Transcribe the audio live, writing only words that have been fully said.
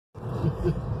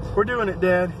We're doing it,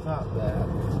 Dad. Not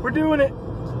bad. We're doing it.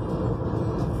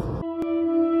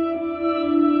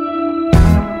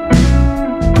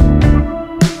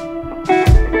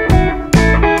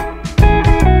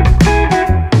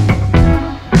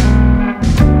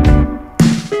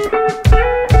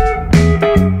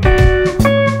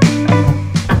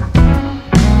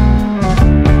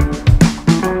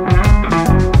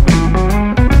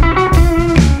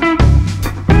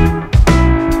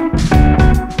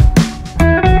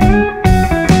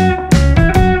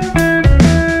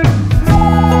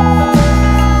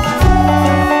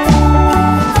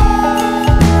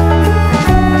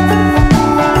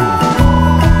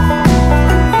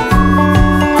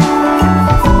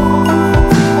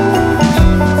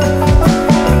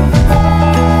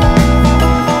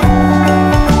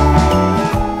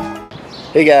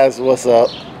 Hey guys, what's up?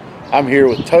 I'm here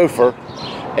with Topher,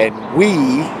 and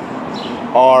we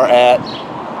are at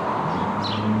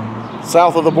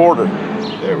south of the border.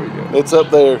 There we go. It's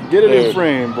up there. Get it in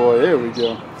frame, boy. There we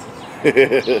go.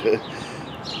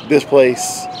 This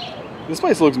place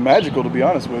looks magical, to be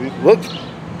honest with you. looks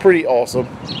pretty awesome.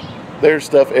 There's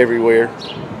stuff everywhere,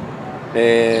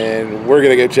 and we're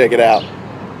gonna go check it out.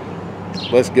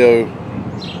 Let's go.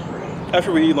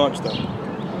 After we eat lunch, though.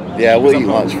 Yeah, we'll eat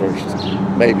lunch first.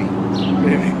 Maybe.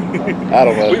 I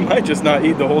don't know. We might just not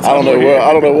eat the whole time. I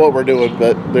don't know what we're doing,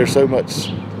 but there's so much.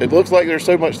 It looks like there's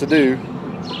so much to do.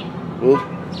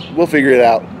 We'll figure it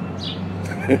out.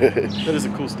 That is a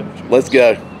cool statue. Let's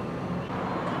go.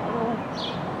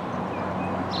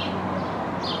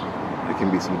 There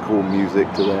can be some cool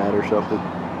music to that or something.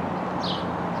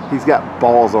 He's got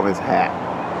balls on his hat.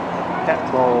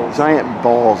 Hat balls. Giant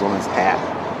balls on his hat.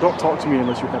 Don't talk to me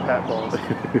unless you have hat balls.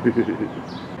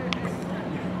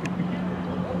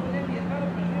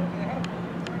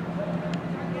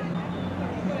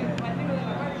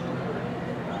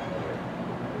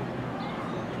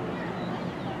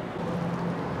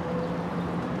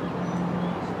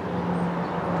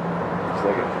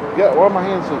 Yeah, why are my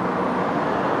hands so...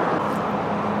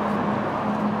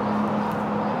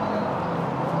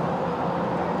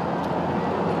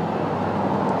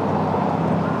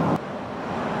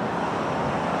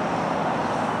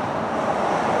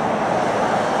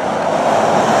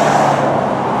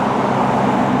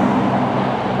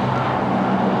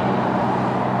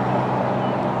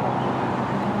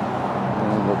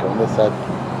 Look on this side.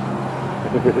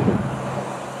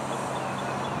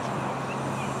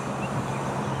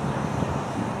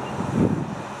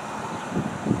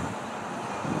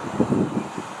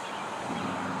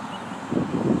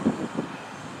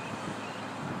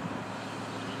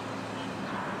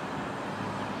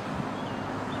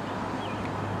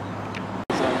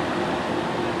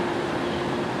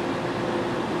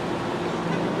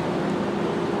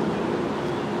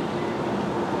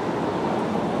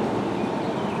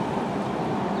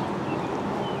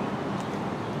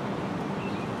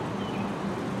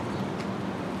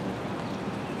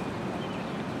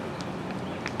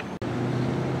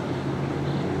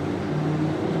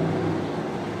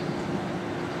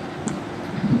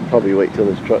 Probably wait till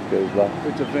this truck goes by.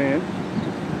 It's a van.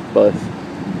 Bus.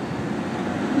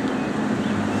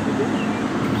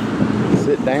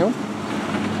 Sit down.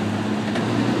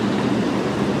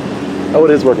 Oh,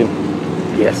 it is working.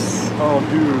 Yes. Oh,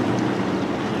 dude.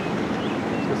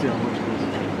 Let's see how much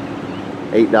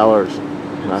it is. $8.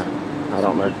 I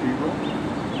don't know.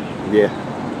 Yeah.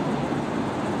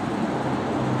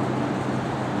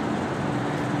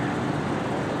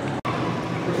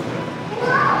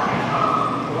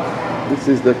 This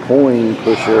is the coin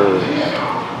pusher.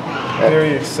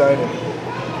 Very exciting. I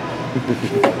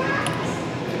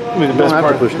mean, the You best don't have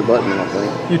part to push the button, I don't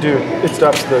think. You do. It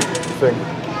stops the thing.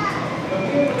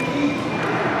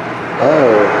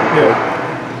 Oh. Okay. Yeah.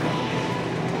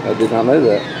 I did not know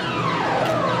that.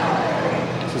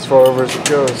 It's as far over as it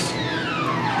goes.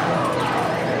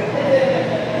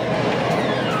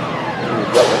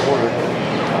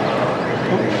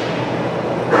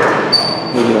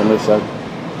 Maybe on this side.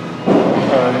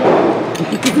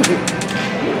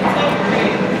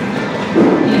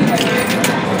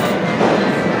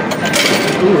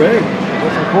 Ooh, hey,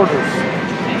 that's some quarters.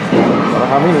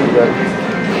 How many you got?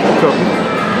 Couple.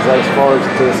 Is that as far as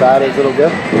to the side as it'll go?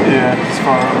 Yeah, it's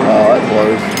far over. Oh, that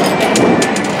blows.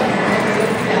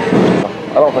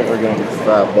 I don't think they're going to get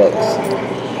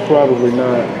 $5. Probably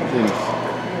not.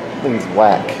 Things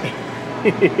whack.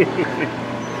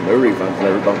 No refunds,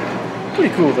 never done.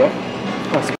 Pretty cool though.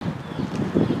 That's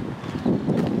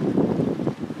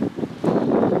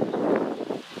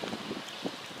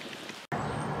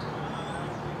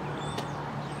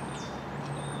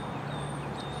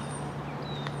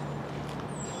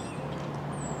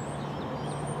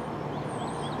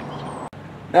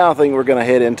Now I think we're gonna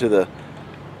head into the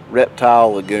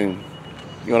reptile lagoon.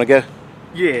 You wanna go?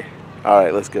 Yeah. All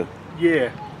right, let's go.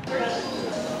 Yeah.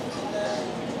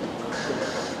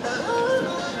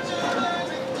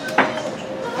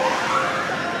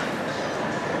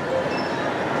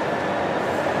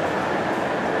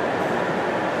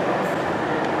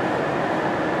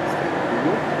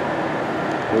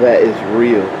 That is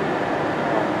real,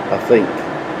 I think.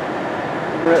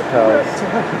 Reptiles.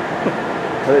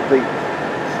 I think.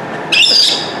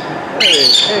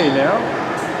 Hey now.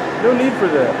 No need for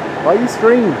that. Why you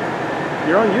scream?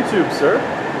 You're on YouTube, sir.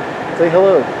 Say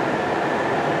hello.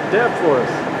 Dab for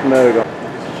us. No, don't.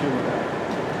 Just chewing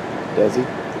that. Does he?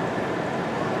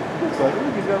 Looks like it.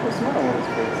 Look, he's got a little smile on his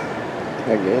face.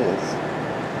 I guess.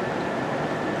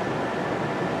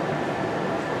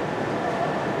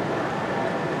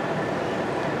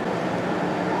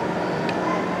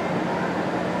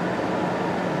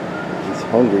 He's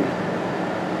hungry.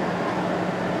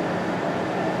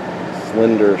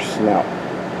 Slender snout.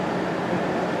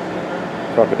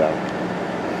 Crocodile.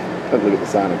 Let's look at the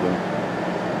sign again.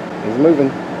 He's moving.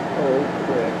 Oh,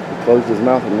 quick. He closed his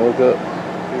mouth and woke up.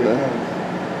 Here No. it comes.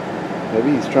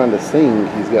 Maybe he's trying to sing.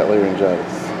 He's got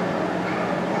laryngitis.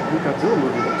 The Godzilla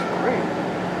movie looks great.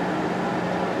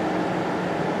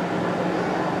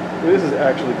 This is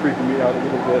actually creeping me out a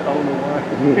little bit. I don't know why.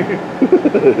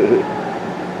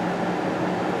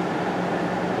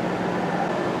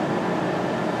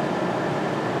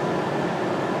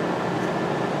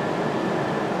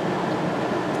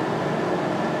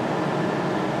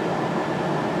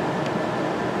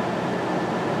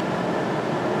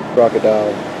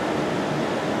 Crocodile.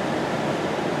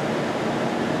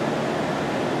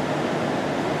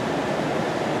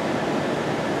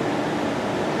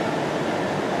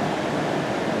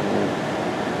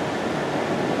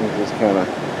 He's just kind of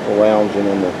lounging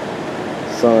in the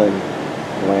sun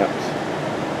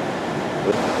lamps.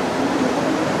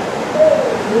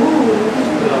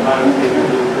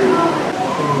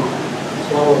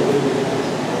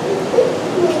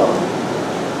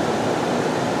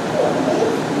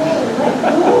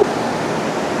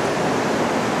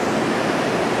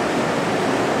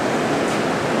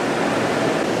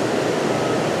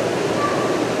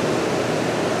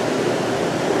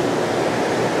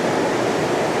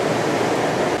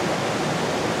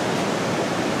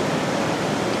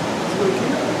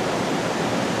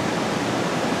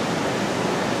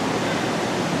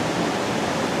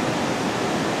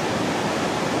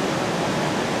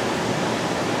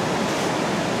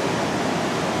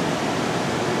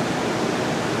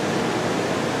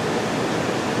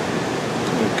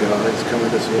 God, it's coming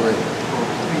this way.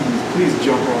 Oh, please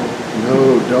jump on it.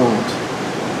 No, don't.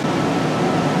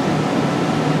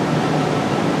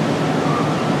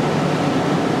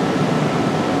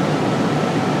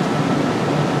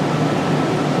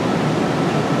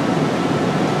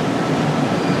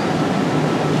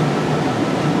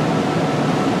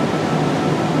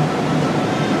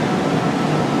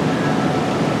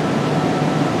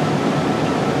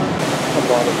 A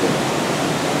lot of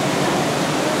it.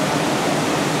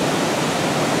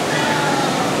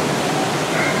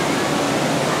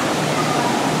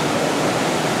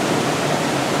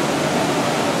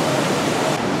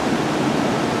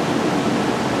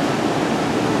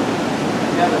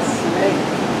 Got a snake.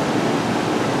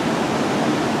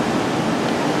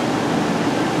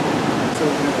 So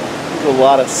good. There's a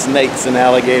lot of snakes and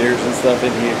alligators and stuff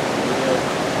in here.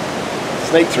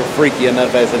 Snakes are freaky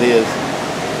enough as it is.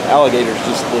 Alligators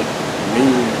just look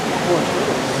mean.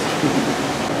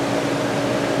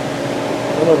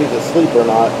 I don't know if he's asleep or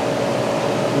not.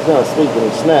 He's not asleep when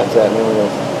he snaps at me. I'm going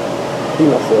to pee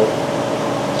myself.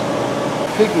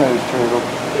 Pig nose turtle.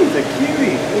 He's a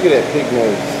cutie. Look at that pig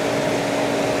nose.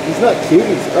 He's not cute,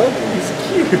 he's ugly. He's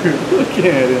cute. Look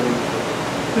at him.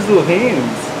 His little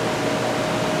hands.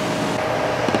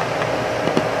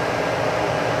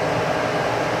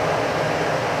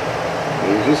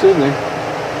 He's just sitting there.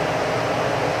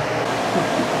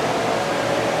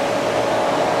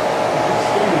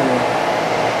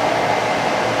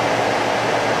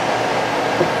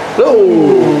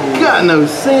 Oh, got no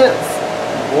sense.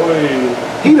 Boy,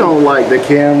 He don't like the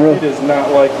camera. he does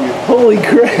not like you. Holy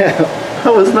crap. I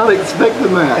was not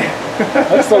expecting that.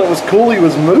 I just thought it was cool he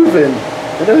was moving.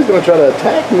 I know he's going to try to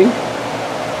attack me.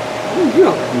 Ooh,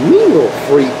 you're a mean little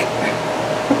freak.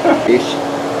 Fish.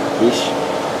 Fish.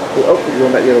 Oh, you're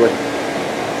going back the other way.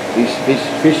 Fish, fish,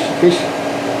 fish, fish.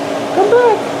 Come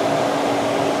back.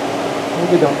 Here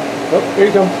we go. Oh, here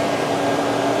you go.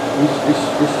 Fish, fish,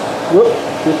 fish. Whoop.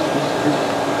 Fish, fish, fish.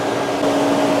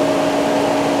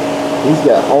 He's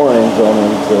got orange on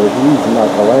him, so he's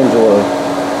Michelangelo.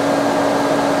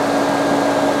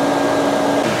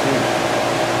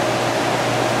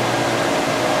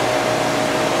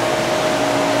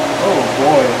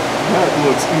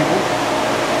 That's evil.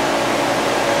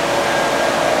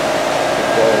 It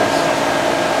does.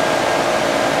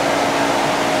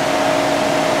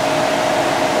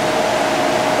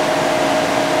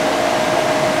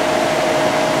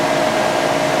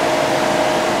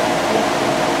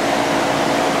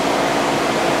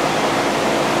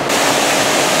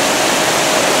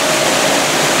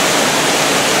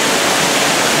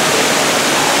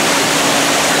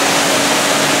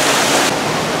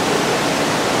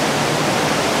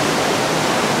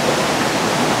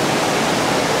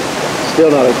 Still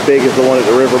not as big as the one at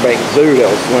the Riverbank Zoo that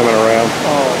was swimming around.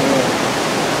 Oh man.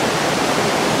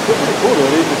 It's pretty cool though,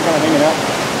 he's just kind of hanging out.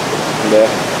 Yeah.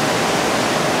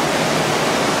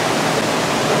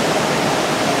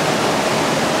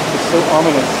 It's so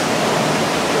ominous.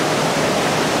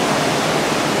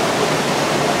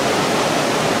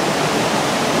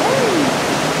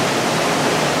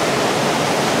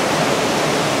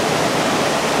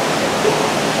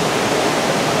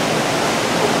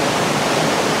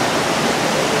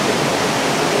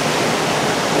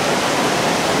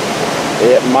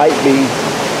 It might be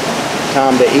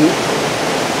time to eat,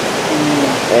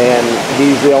 and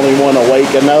he's the only one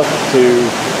awake enough to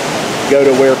go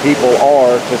to where people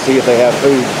are to see if they have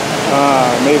food.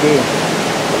 Maybe.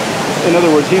 In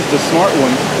other words, he's the smart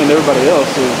one, and everybody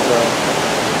else is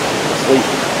Asleep.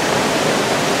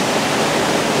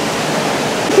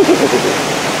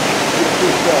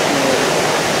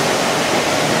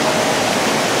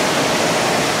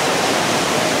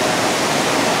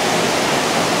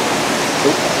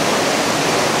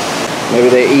 Maybe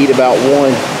they eat about 1. I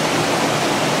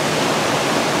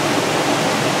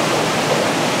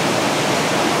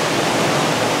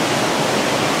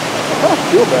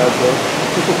feel bad though.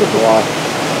 Why?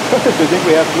 They think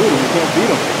we have food and we can't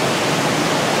feed them.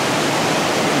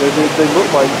 They look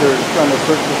like they're trying to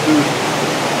search for food.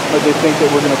 Like they think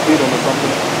that we're going to feed them or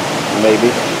something.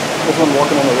 Maybe. There's one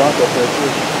walking on the rock up there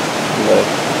too. But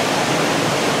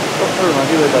Oh, never mind,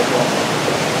 he laid back down.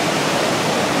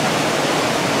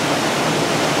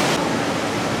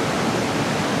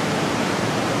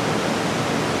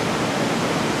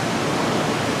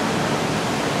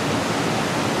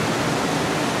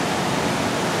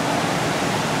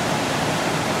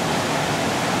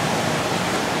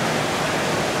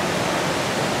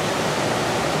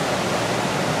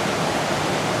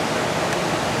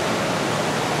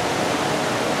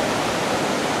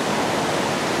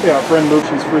 Yeah, our friend Luke,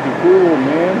 she's freaking cool,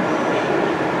 man.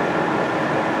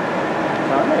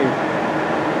 Hi.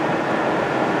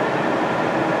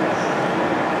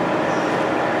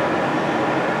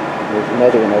 there's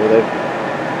another one over there.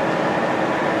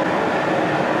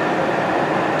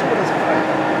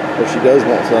 If she does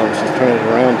want some, she's turning it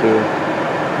around to her.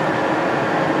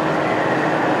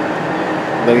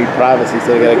 They need privacy, so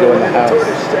they gotta go in the house.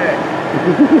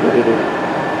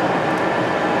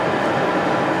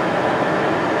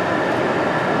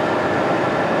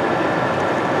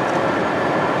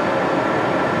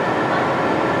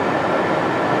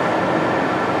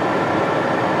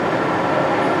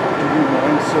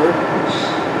 Sir.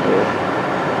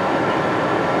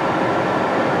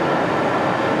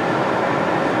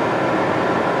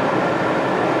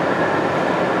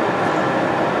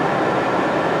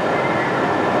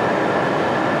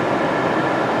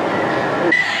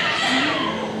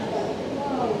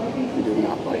 He does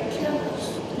not like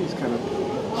cameras. He's kind of...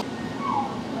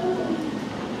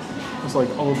 It's like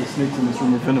all of the snakes in this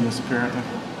room are venomous, apparently.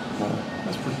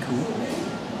 That's pretty cool.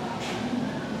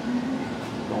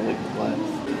 Don't lick the glass.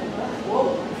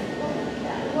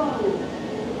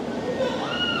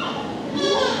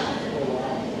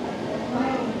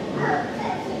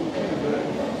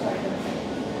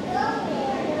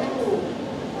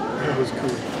 That was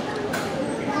cool.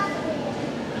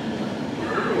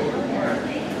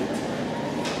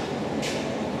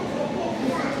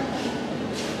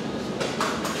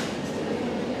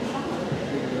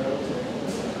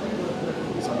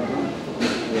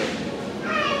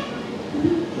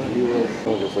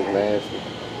 Don't just look nasty.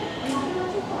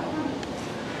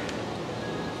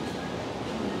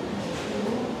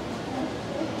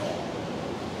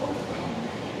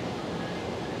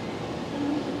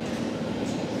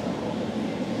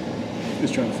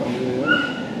 Just trying to find where they are.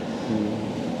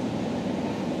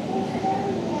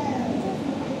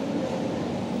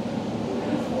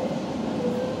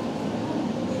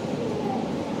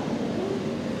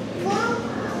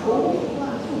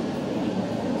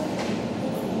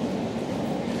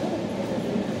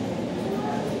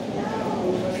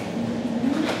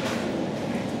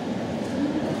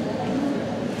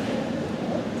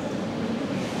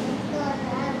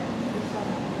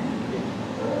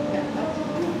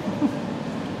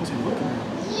 What's he looking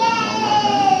at?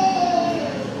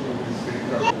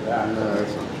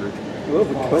 love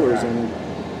the colors in it.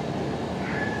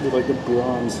 They're like the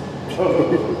bronze.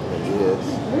 Yes.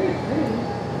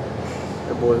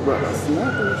 That boy brought us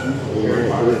snappers.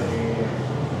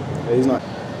 Yeah, He's not.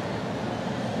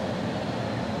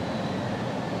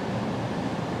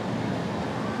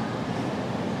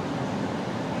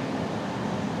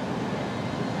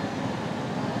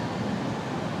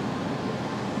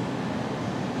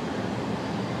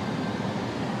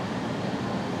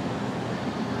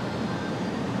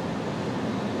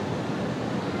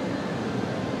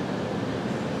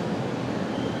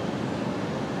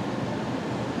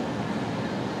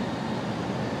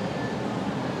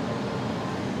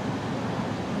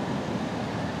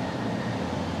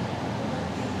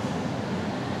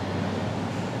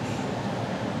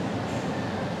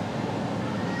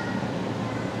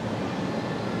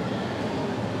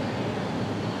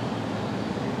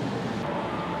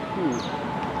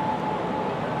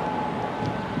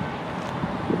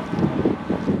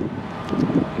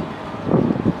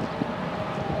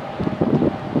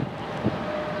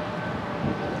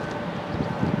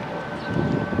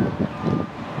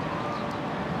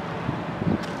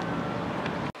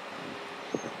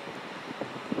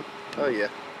 Oh yeah.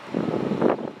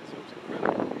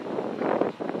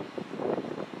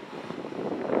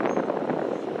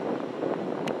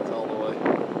 It's all the way.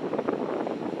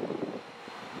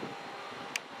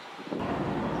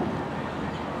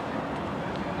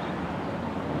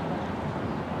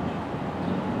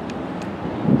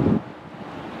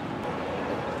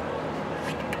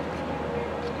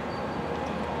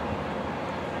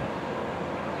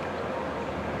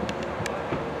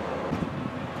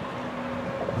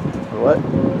 What?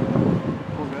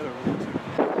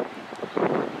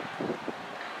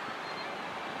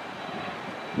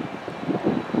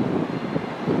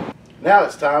 Now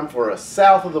it's time for a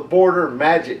south of the border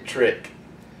magic trick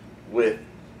with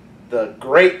the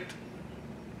great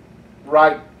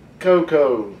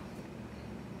Coco.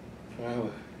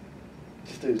 Well,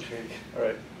 just do the trick. All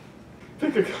right.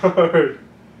 Pick a card.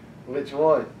 Which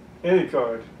one? Any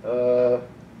card. I'll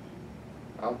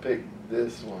pick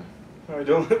this one. All right.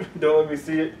 Don't let me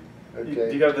see it.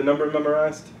 Okay. You got the number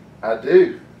memorized? I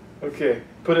do. Okay.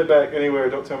 Put it back anywhere.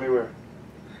 Don't tell me where.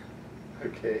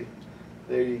 Okay.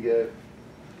 There you go.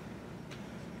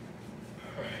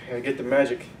 All right, gotta get the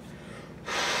magic.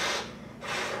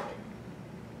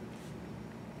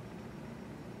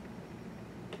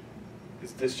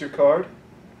 Is this your card?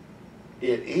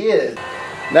 It is.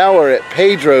 Now we're at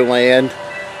Pedro land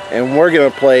and we're gonna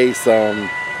play some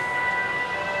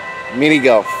mini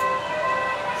golf.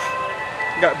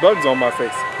 Got bugs on my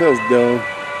face. That was dumb.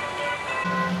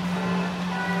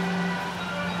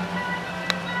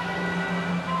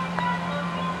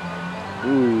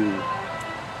 Ooh,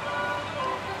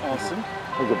 Awesome.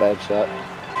 that was a bad shot.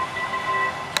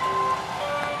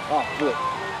 Ah, flip.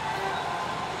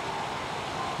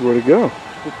 Where'd it go?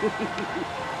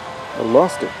 I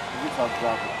lost it.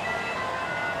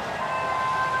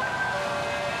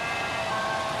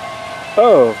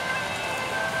 Oh,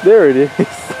 there it is.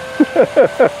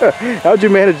 How'd you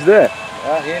manage that?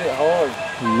 I hit it hard.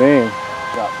 Man,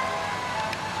 Got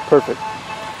perfect.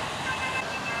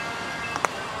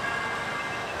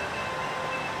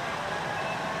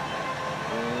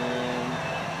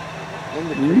 in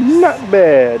the crease. Not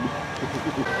bad.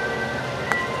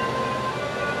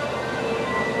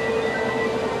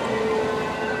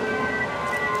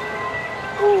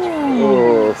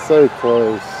 Oh, so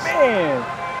close. Man.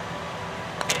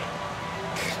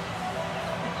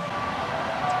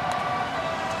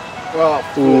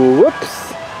 Oh, Whoops.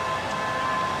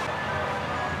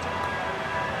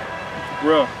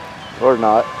 Rough. or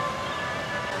not.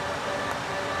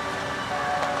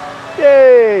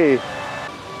 Yay.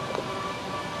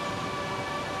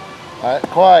 Not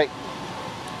quite.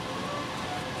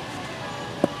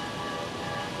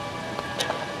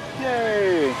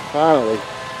 Yay. Finally.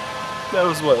 That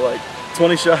was what, like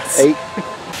 20 shots? 8.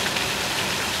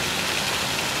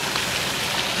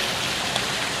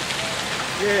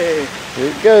 Yay. Here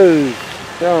it goes.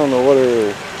 Down the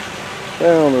water.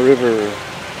 Down the river.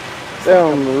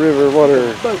 Down the river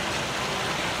water. Boat.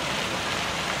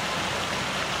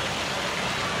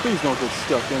 Please don't get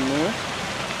stuck in there.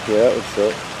 Yeah, that would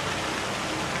suck.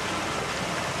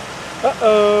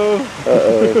 Uh-oh.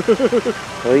 Uh-oh.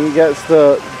 I think he got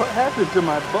stuck. What happened to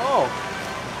my ball?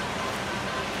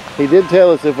 He did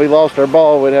tell us if we lost our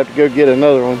ball, we'd have to go get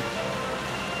another one.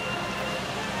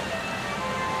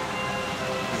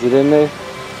 Is it in there?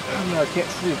 Oh, no, I can't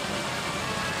see.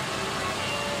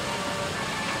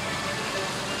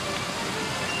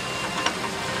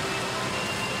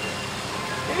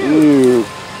 Ooh.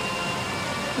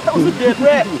 That was was a dead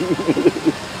rat. I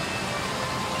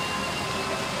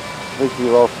think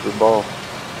you lost your ball.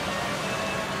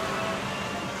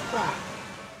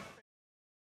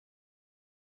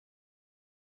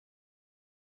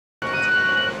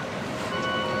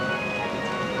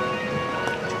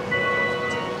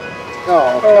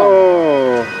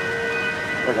 Oh,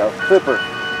 Like a flipper.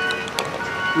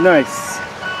 nice.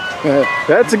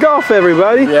 That's a golf,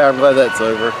 everybody. Yeah, I'm glad that's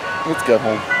over. Let's go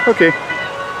home. Okay.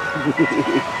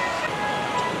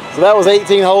 So that was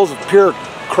 18 holes of pure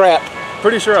crap.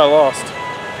 Pretty sure I lost.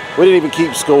 We didn't even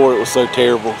keep score. It was so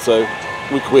terrible. So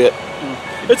we quit.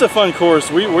 It's a fun course.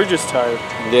 We're just tired.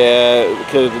 Yeah, we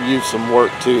could have used some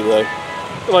work too, though.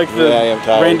 Like the Yeah, I am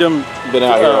tired. random, Been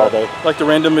out here all day. like the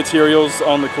random materials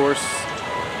on the course.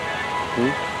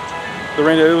 The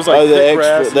random, it was like the thick extra,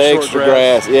 grass and the short extra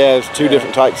grass. Yeah, there's two Yeah.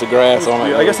 different types of grass on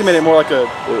it. I guess they made it more like a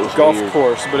was golf weird.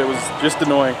 course, but it was just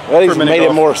annoying. That for even mini made it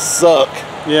golf. more suck.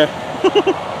 Yeah.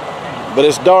 But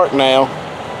it's dark now.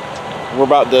 We're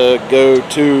about to go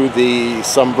to the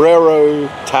Sombrero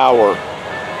Tower.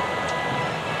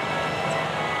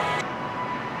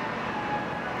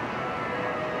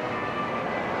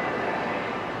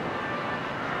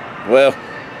 Well,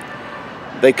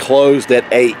 they closed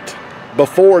at 8,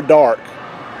 before dark,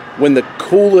 when the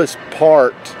coolest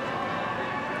part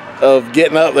of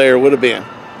getting up there would have been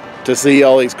to see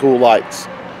all these cool lights.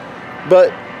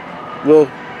 But we'll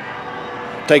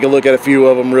take a look at a few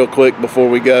of them real quick before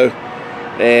we go,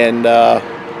 and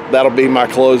that'll be my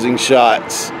closing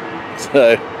shots.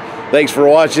 So thanks for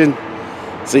watching.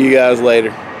 See you guys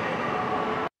later.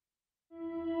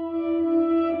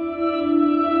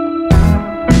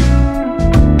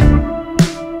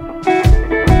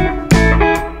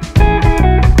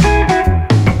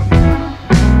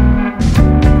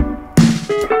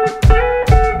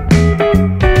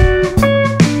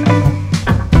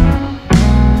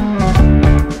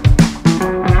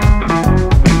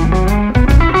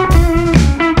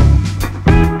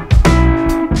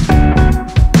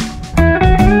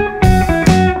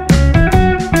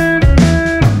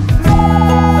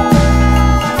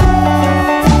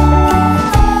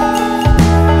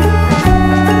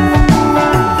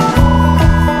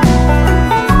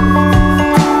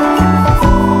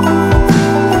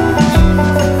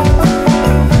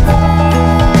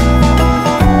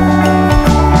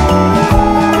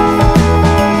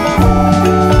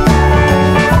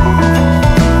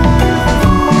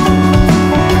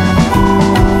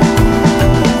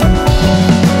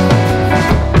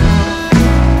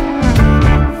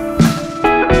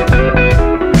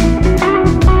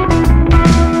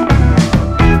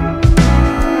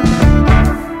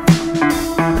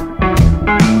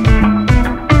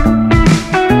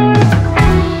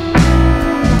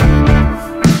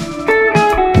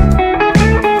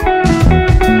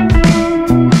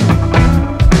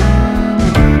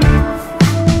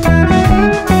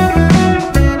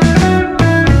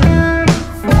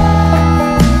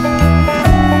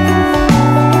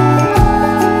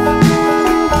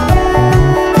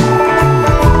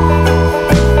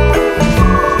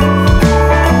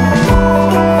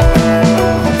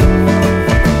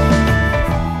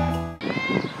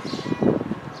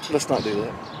 Let's not do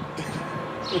that.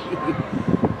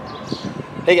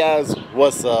 Hey guys,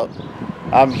 what's up?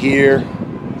 I'm here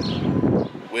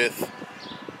with...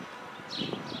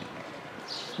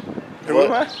 Who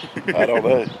am I? I don't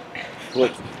know.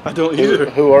 What? I don't either.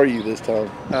 Who are you this time?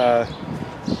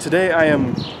 Today I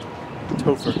am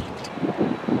Topher.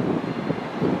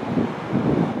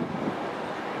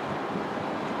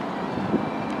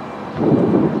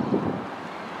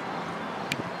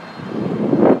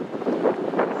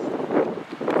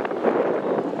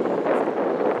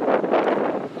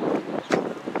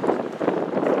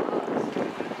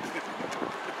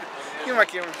 Give me my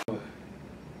camera.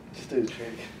 Just do the trick.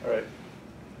 Alright.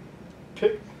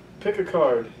 Pick a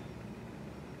card.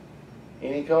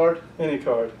 Any card? Any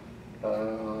card.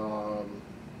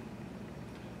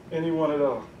 Any one at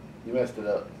all. You messed it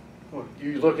up. What?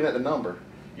 You're looking at the number.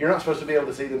 You're not supposed to be able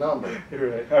to see the number. You're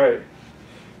right. Alright.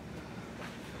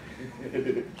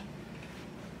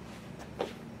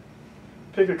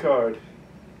 Pick a card.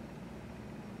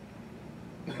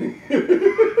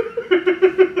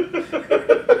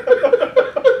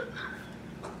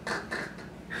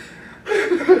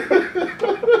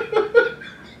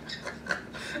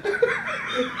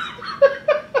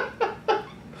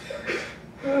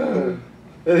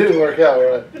 That didn't work out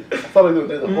right. I thought I was going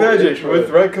to do the whole Magic intro. with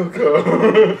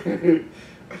Raikoko.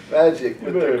 Magic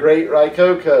with the great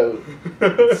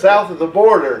Raikoko. South of the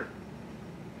border.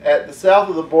 At the south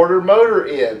of the border motor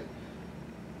inn.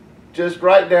 Just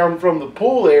right down from the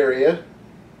pool area.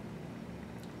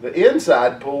 the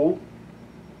inside pool.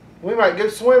 We might go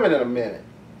swimming in a minute.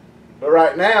 But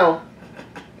right now,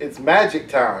 it's magic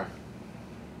time.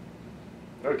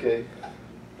 Okay.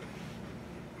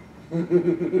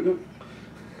 Do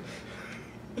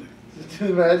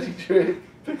the magic trick.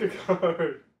 Pick a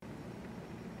card.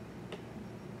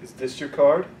 Is this your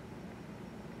card?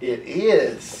 It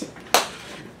is.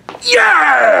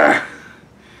 Yeah!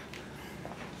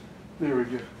 There we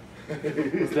go.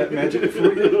 Was that magic for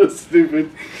you? It was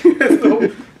stupid.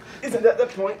 Isn't that the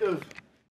point of